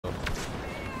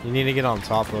You need to get on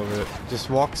top of it. Just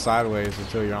walk sideways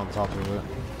until you're on top of it.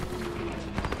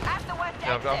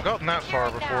 Yeah, I've gotten that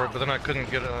far before, but then I couldn't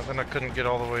get. Then I couldn't get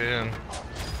all the way in.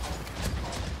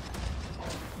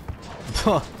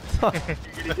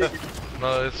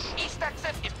 No, it's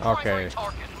okay.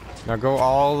 Now go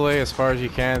all the way as far as you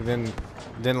can,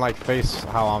 then like face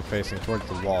how I'm facing towards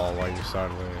the wall while you're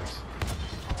sideways.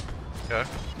 Okay.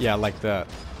 Yeah, like that.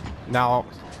 Now,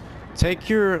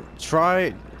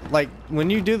 try like when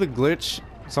you do the glitch.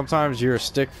 Sometimes your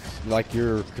stick, like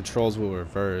your controls will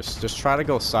reverse. Just try to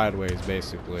go sideways,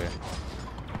 basically.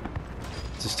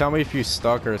 Just tell me if you're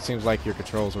stuck or it seems like your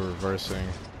controls are reversing.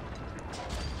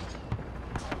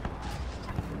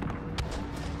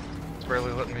 It's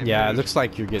barely letting me. Yeah, move. it looks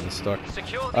like you're getting stuck.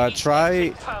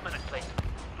 Try.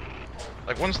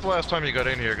 Like, when's the last time you got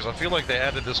in here? Because I feel like they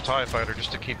added this TIE fighter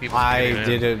just to keep people. I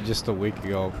did it just a week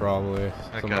ago, probably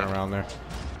somewhere around there.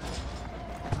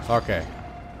 Okay.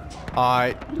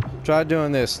 Alright, try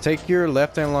doing this. Take your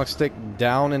left analog stick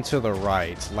down and to the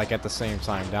right, like at the same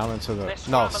time. Down and to the...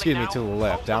 No, excuse me, to the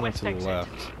left. Down and to the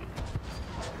left.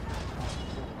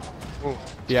 Ooh,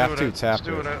 you have to tap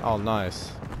it. Oh,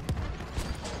 nice.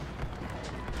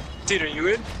 Dude, are you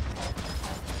in?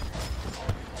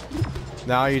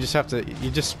 Now you just have to...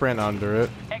 You just sprint under it.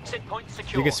 Exit point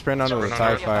secure. You can sprint under the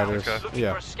TIE fighters. Looking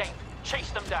Yeah. for escape.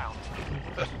 Chase them down.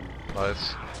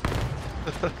 Nice.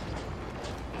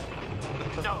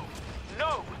 No,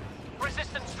 no!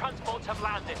 Resistance transports have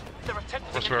landed. They're attempting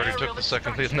Of course, we already took the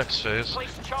second to the next phase.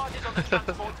 Place charges on the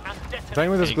transport and detonate. The thing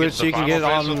with this glitch, you can get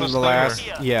on the last...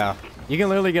 Yeah. You can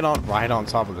literally get on right on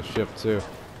top of the ship, too.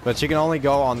 But you can only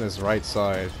go on this right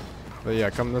side. But yeah,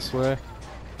 come this way.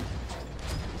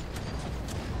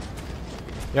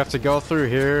 You have to go through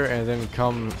here and then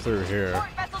come through here.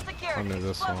 Under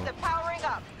this one.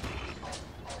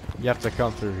 You have to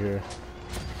come through here.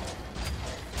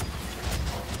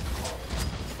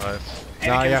 Nice.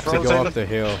 Now you have to go up the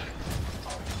hill.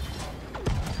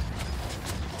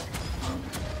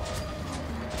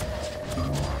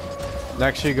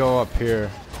 Next you go up here.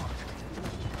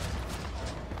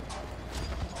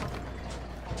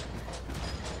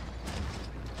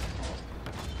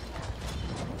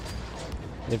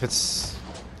 If it's...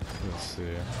 Let's see.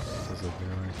 What is it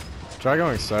doing? Try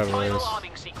going sideways. Final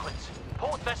arming sequence.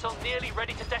 Port vessel nearly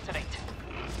ready to detonate.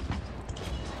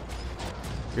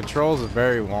 Controls are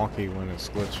very wonky when it's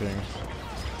glitching.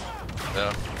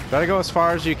 Yeah. Try to go as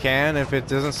far as you can. If it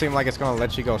doesn't seem like it's gonna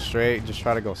let you go straight, just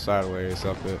try to go sideways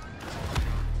up it.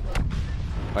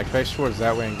 Like face towards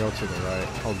that way and go to the right.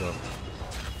 Hold up.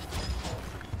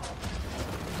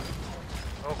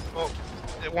 Oh,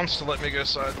 it wants to let me go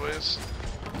sideways.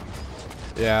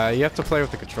 Yeah, you have to play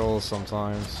with the controls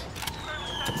sometimes.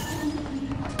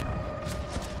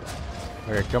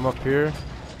 Okay, come up here.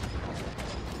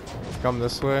 Come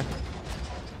this way.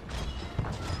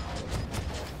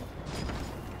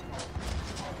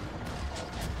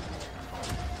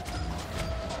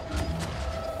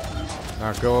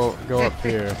 Now go up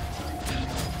here.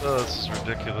 Oh, this is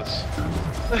ridiculous.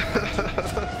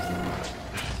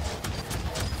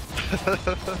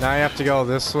 Now you have to go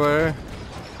this way.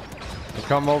 You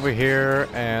come over here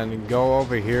and go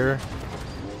over here.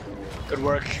 Good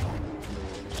work.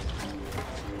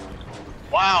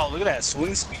 Wow, look at that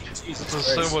swing speed. Jesus This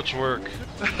is Christ. so much work.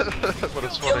 But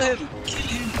it's funny. Kill him. Kill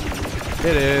him.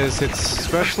 It is. It's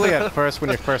especially at first when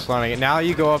you're first learning it. Now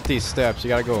you go up these steps. You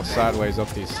gotta go sideways up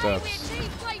these steps.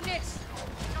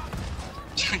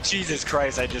 Jesus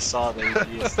Christ, I just saw that.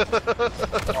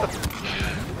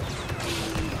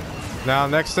 Now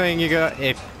next thing you got,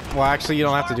 well actually you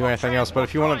don't have to do anything else, but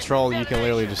if you want to troll, you can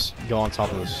literally just go on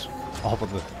top of this, top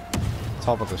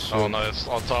of the ship. Oh nice,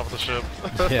 on top of the ship.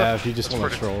 Yeah, if you just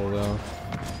want to troll though.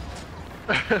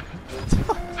 I'm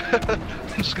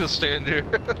just gonna stand here.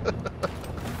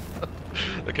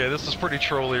 Okay, this is pretty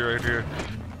trolly right here.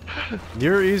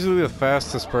 You're easily the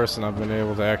fastest person I've been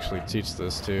able to actually teach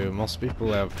this to. Most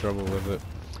people have trouble with it.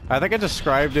 I think I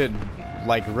described it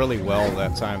like really well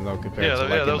that time though, compared to like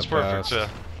that in was the perfect. past. Yeah.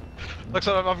 Like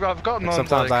so, I've gotten on.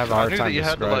 Sometimes like, I have a hard knew time that you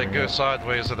had to like go describing it.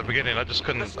 sideways at the beginning. I just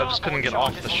couldn't get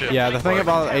off the ship. Yeah, the thing Like,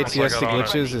 about once I ATST got on it.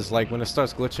 glitches is like when it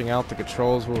starts glitching out, the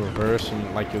controls will reverse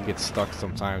and like you'll get stuck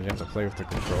sometimes. You have to play with the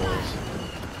controls.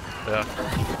 Yeah.